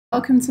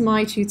Welcome to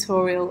my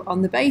tutorial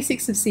on the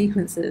basics of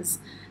sequences.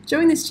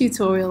 During this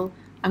tutorial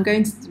I'm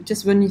going to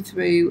just run you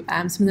through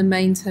some of the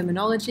main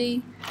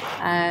terminology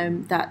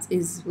that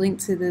is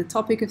linked to the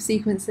topic of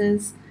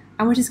sequences,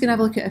 and we're just going to have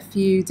a look at a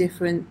few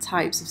different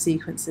types of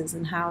sequences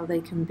and how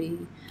they can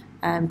be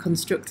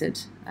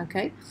constructed.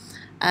 Okay,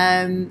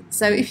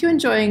 so if you're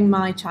enjoying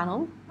my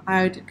channel,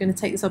 I'm going to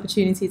take this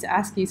opportunity to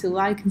ask you to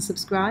like and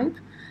subscribe.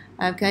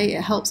 Okay,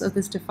 it helps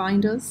others to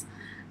find us.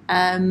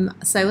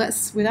 So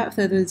let's, without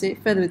further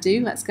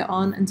ado, let's get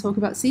on and talk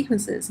about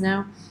sequences.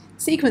 Now,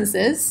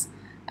 sequences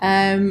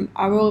are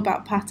all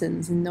about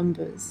patterns and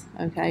numbers,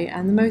 okay?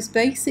 And the most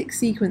basic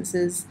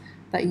sequences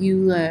that you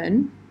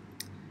learn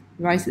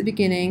right at the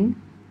beginning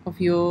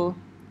of your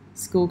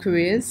school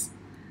careers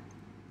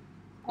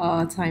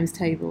are times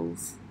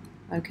tables,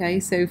 okay?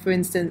 So for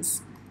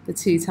instance, the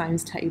 2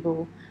 times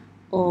table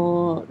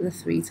or the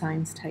 3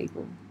 times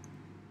table,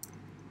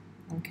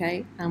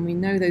 okay? And we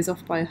know those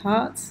off by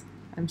heart,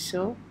 I'm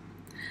sure.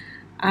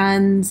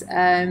 And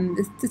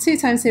the 2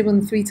 times table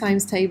and the 3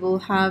 times table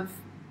have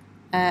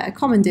a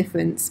common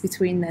difference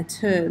between their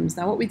terms.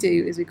 Now what we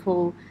do is we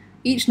call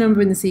each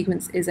number in the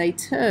sequence is a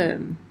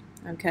term,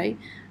 okay?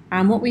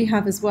 And what we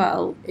have as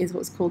well is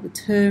what's called the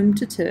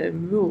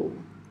term-to-term rule.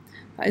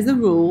 That is the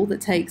rule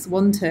that takes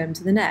one term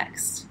to the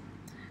next.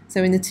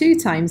 So in the 2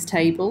 times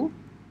table,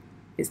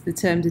 it's the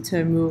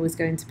term-to-term rule is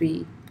going to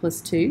be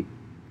 +2.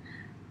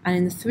 And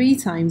in the 3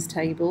 times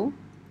table,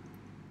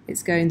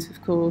 it's going to,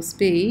 of course,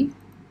 be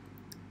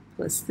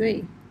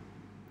 +3.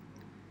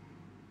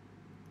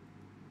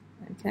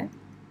 Okay.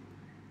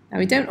 Now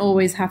we don't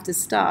always have to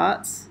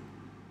start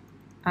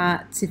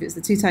at, if it's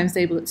the 2 times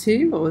table at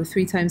 2 or the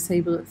 3 times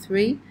table at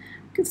 3, we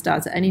could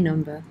start at any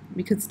number.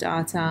 We could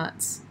start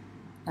at,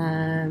 I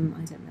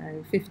don't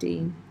know, 15.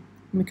 And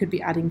we could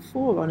be adding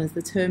 4 on as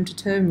the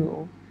term-to-term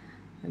rule.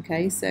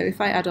 Okay, so if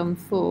I add on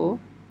 4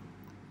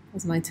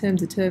 as my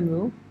term-to-term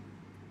rule,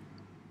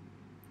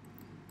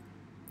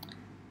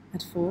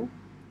 add 4,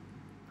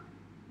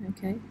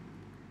 okay,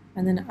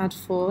 and then add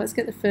 4. Let's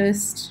get the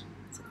first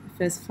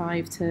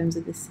 5 terms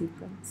of this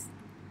sequence.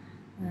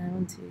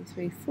 1, 2,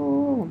 3,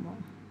 4. One more.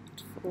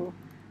 Add 4.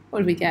 What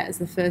do we get as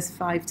the first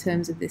 5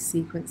 terms of this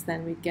sequence?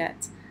 Then we'd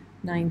get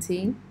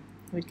 19.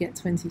 We'd get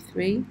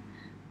 23.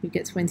 We'd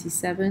get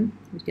 27.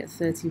 We'd get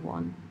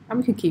 31. And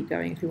we could keep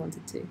going if we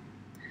wanted to.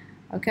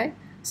 Okay.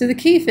 So the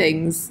key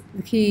things,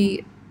 the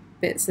key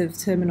bits of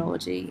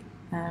terminology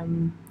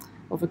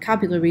or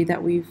vocabulary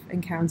that we've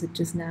encountered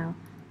just now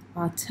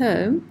are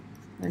term,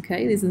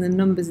 okay, these are the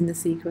numbers in the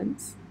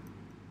sequence,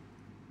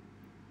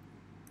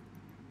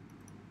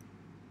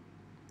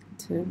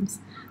 terms,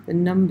 the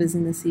numbers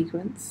in the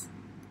sequence,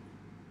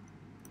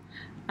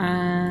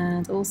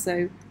 and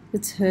also the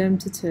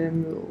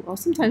term-to-term rule, or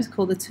sometimes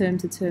called the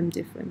term-to-term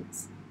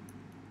difference.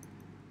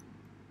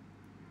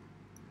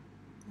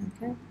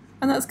 Okay,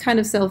 and that's kind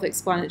of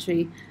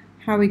self-explanatory,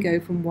 how we go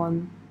from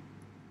one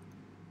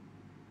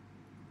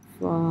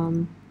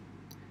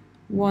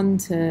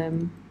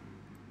term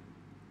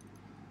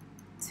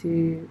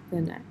to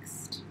the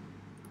next.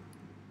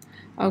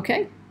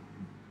 Okay,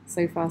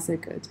 so far so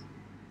good.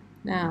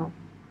 Now,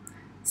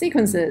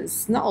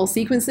 sequences. Not all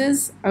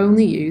sequences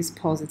only use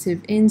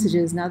positive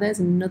integers. Now there's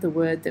another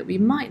word that we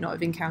might not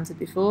have encountered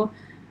before.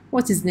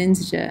 What is an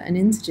integer? An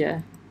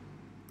integer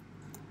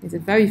is a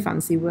very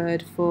fancy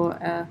word for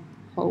a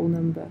whole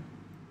number.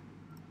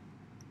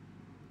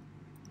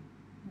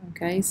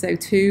 Okay, so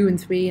 2 and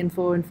 3 and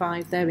 4 and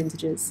 5, they're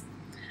integers.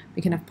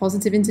 We can have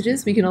positive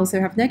integers, we can also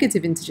have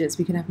negative integers.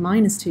 We can have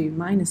 -2,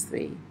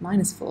 -3,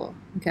 -4,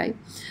 okay?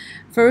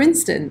 For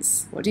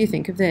instance, what do you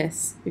think of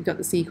this? We've got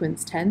the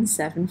sequence 10,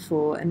 7,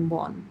 4 and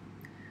 1.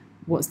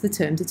 What's the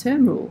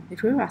term-to-term rule?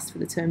 If we were asked for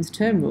the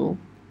term-to-term rule,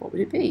 what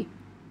would it be?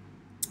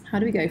 How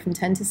do we go from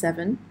 10 to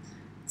 7,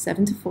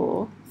 7 to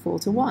 4, 4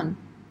 to 1?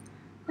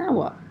 Now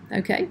what?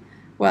 Okay,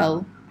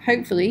 well,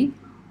 hopefully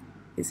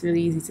it's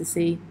really easy to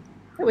see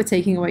that we're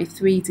taking away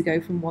 3 to go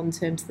from one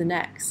term to the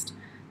next.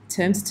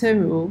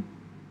 Term-to-term rule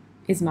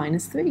is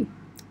 -3.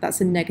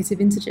 That's a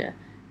negative integer.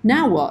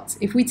 Now what?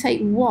 If we take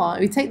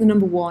the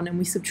number 1 and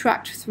we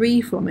subtract 3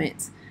 from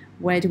it,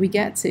 where do we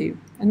get to?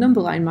 A number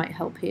line might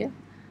help here.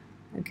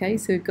 Okay,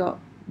 so we've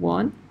got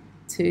 1,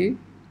 2,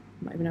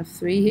 might even have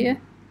 3 here,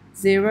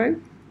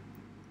 0,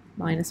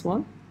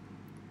 -1,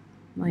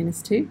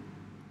 -2,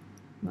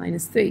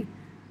 -3.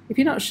 If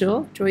you're not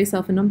sure, draw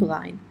yourself a number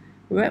line.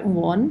 We're at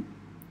 1,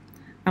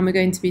 and we're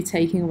going to be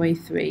taking away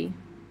 3.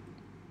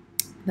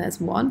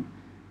 There's 1.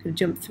 Could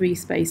jump 3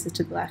 spaces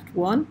to the left.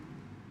 1,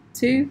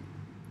 2,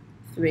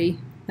 3.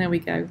 There we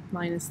go,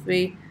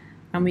 -3.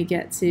 And we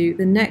get to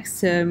the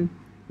next term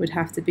would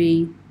have to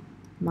be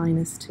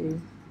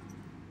 -2.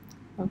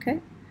 Okay,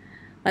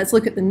 let's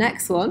look at the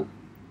next one.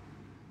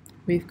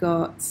 We've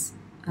got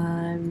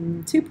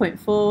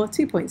 2.4,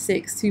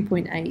 2.6,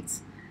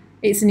 2.8.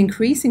 It's an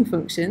increasing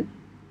function,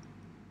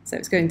 so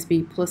it's going to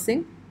be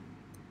plussing.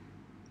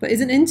 But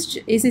is it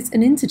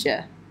an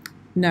integer?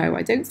 No,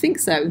 I don't think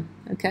so.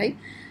 Okay,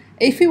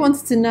 If we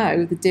wanted to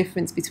know the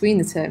difference between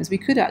the terms, we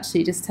could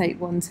actually just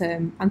take one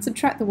term and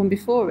subtract the one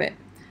before it.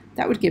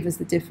 That would give us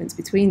the difference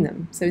between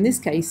them. So in this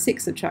case,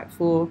 6 subtract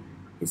 4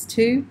 is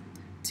 2,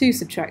 2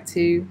 subtract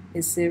 2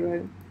 is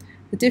 0.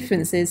 The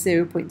difference is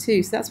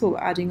 0.2, so that's what we're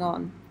adding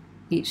on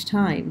each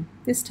time.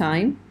 This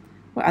time,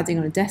 we're adding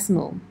on a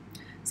decimal.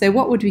 So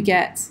what would we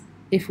get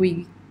if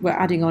we were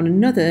adding on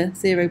another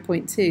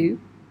 0.2 to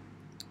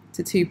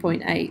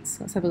 2.8?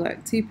 Let's have a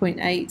look.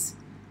 2.8,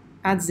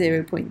 add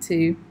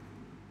 0.2.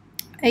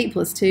 8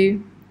 plus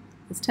 2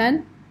 is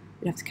 10.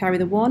 We'd have to carry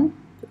the 1,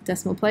 put the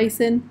decimal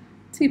place in.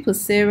 2 plus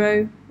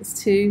 0 is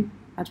 2,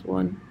 add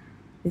 1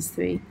 is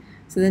 3.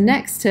 So the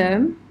next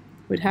term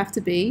would have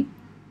to be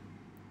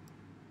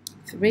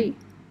 3.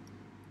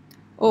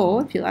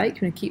 Or, if you like,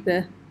 you want to keep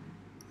the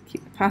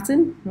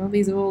pattern. Well,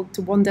 these are all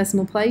to one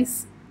decimal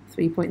place.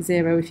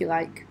 3.0 if you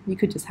like. You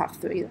could just have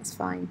 3, that's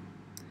fine.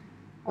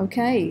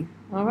 Okay,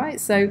 alright,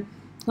 so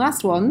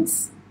last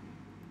ones.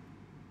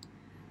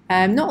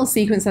 Not all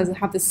sequences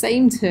have the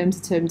same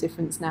term-to-term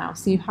difference now,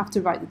 so you have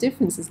to write the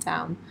differences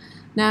down.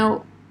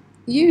 Now,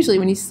 usually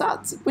when you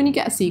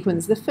get a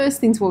sequence, the first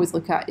thing to always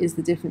look at is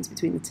the difference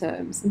between the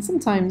terms, and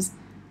sometimes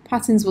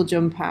patterns will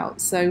jump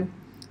out. So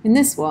in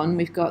this one,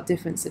 we've got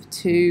difference of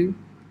 2,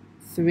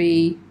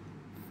 3,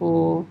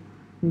 4,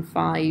 and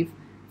 5.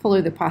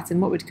 Follow the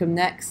pattern. What would come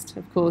next?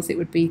 Of course, it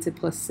would be to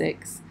plus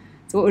 6.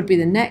 So what would be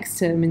the next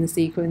term in the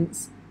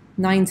sequence?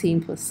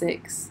 19 plus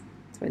 6,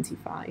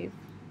 25.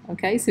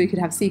 Okay, so we could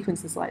have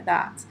sequences like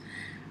that.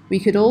 We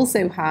could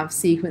also have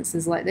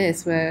sequences like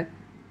this where,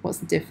 what's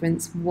the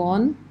difference?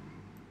 1,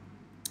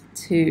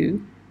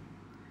 2,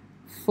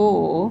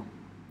 4,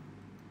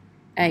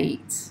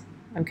 8.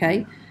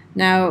 Okay,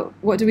 now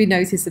what do we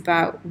notice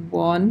about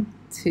 1,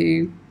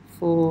 2,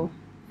 4,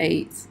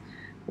 8?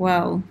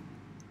 Well,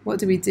 what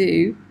do we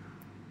do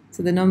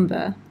to the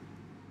number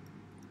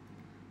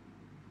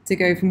to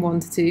go from 1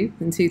 to 2,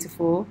 then 2 to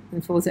 4,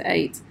 then 4 to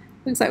 8?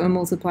 Looks like we're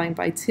multiplying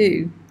by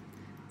 2.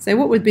 So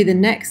what would be the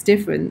next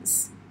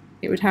difference?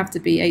 It would have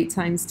to be 8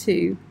 times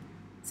 2,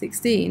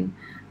 16.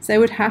 So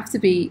we'd have to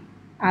be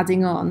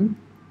adding on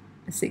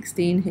a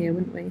 16 here,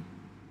 wouldn't we?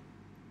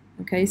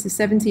 Okay, so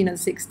 17 and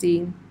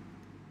 16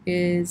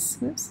 is,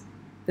 whoops,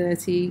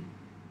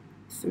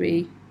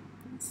 33.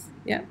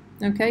 Yeah,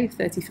 okay,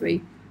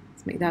 33.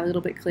 Let's make that a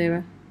little bit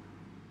clearer.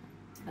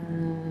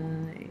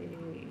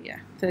 Yeah,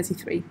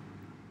 33.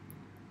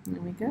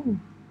 There we go.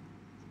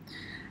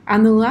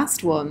 And the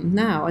last one,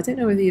 now, I don't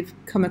know whether you've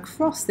come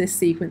across this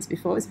sequence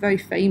before. It's a very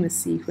famous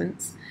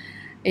sequence.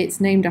 It's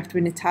named after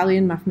an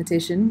Italian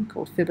mathematician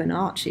called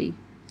Fibonacci.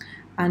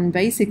 And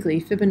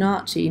basically,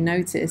 Fibonacci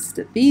noticed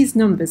that these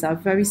numbers are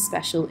very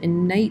special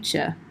in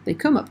nature. They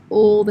come up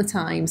all the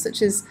time,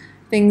 such as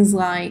things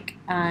like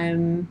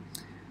the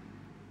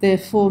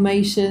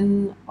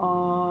formation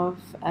of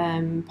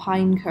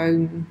pine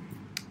cone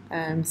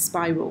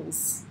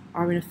spirals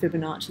are in a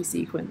Fibonacci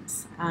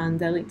sequence, and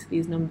they're linked to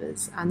these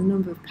numbers. And the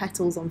number of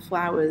petals on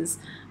flowers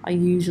are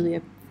usually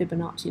a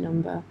Fibonacci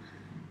number.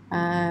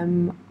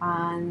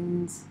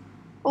 And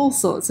all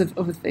sorts of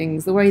other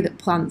things. The way that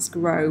plants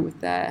grow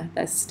with their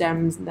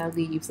stems and their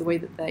leaves, the way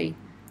that they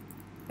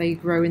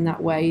grow in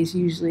that way is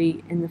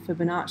usually in the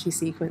Fibonacci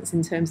sequence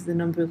in terms of the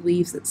number of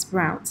leaves that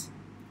sprout.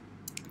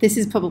 This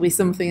is probably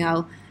something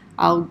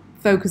I'll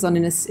focus on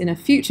in a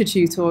future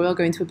tutorial,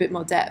 go into a bit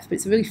more depth, but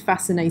it's a really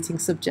fascinating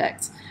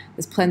subject.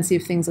 There's plenty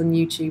of things on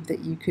YouTube that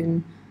you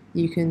can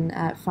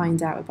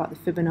find out about the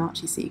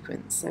Fibonacci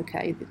sequence.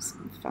 Okay, there's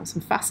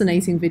some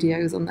fascinating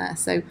videos on there.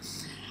 So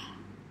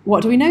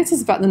what do we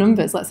notice about the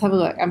numbers? Let's have a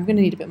look. I'm going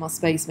to need a bit more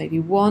space, maybe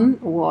 1,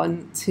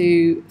 1,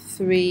 2,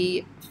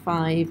 3,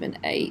 5, and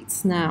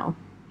 8. Now,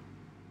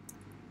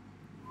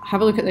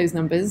 have a look at those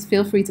numbers.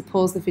 Feel free to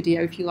pause the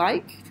video if you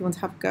like, if you want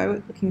to have a go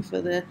at looking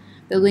for the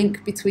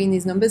link between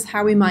these numbers,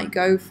 how we might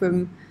go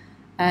from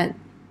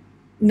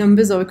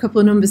numbers or a couple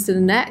of numbers to the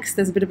next.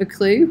 There's a bit of a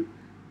clue.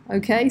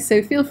 Okay,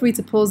 so feel free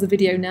to pause the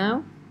video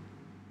now.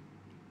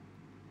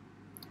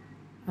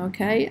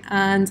 Okay,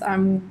 and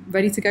I'm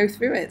ready to go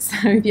through it. So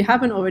if you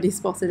haven't already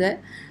spotted it,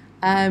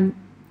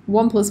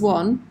 1 plus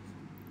 1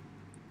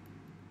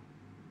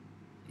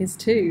 is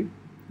 2,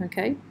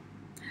 okay?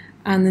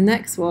 And the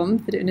next one,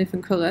 put it in a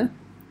different colour,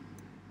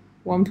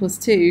 1 plus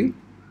 2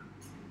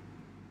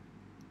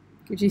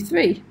 gives you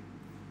 3.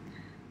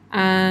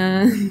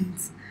 And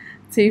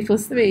 2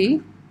 plus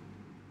 3,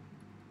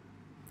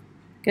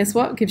 guess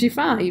what, gives you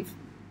 5.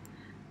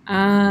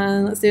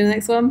 And let's do the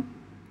next one,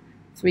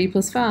 3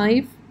 plus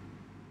 5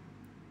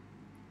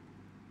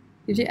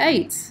 gives you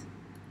 8.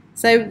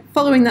 So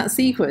following that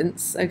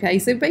sequence, okay,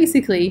 so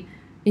basically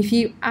if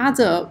you add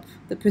up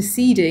the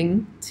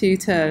preceding two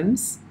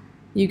terms,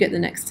 you get the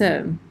next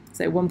term.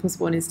 So 1 plus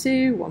 1 is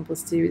 2, 1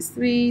 plus 2 is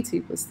 3,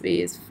 2 plus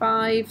 3 is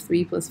 5,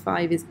 3 plus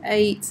 5 is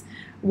 8.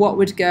 What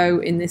would go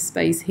in this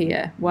space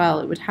here? Well,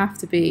 it would have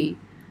to be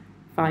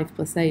 5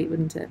 plus 8,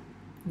 wouldn't it?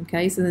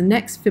 Okay, so the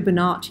next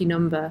Fibonacci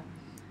number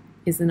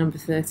is the number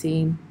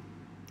 13.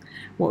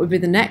 What would be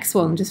the next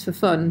one, just for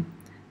fun?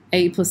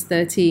 8 plus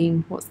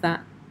 13, what's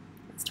that?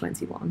 That's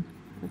 21.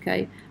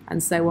 Okay,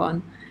 and so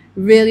on.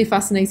 Really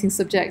fascinating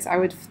subject. I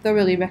would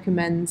thoroughly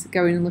recommend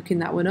going and looking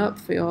that one up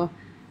for your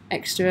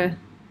extra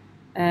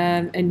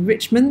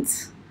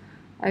enrichment.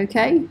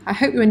 Okay, I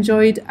hope you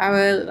enjoyed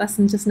our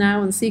lesson just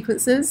now on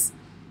sequences.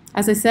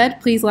 As I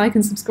said, please like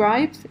and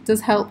subscribe. It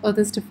does help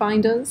others to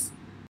find us.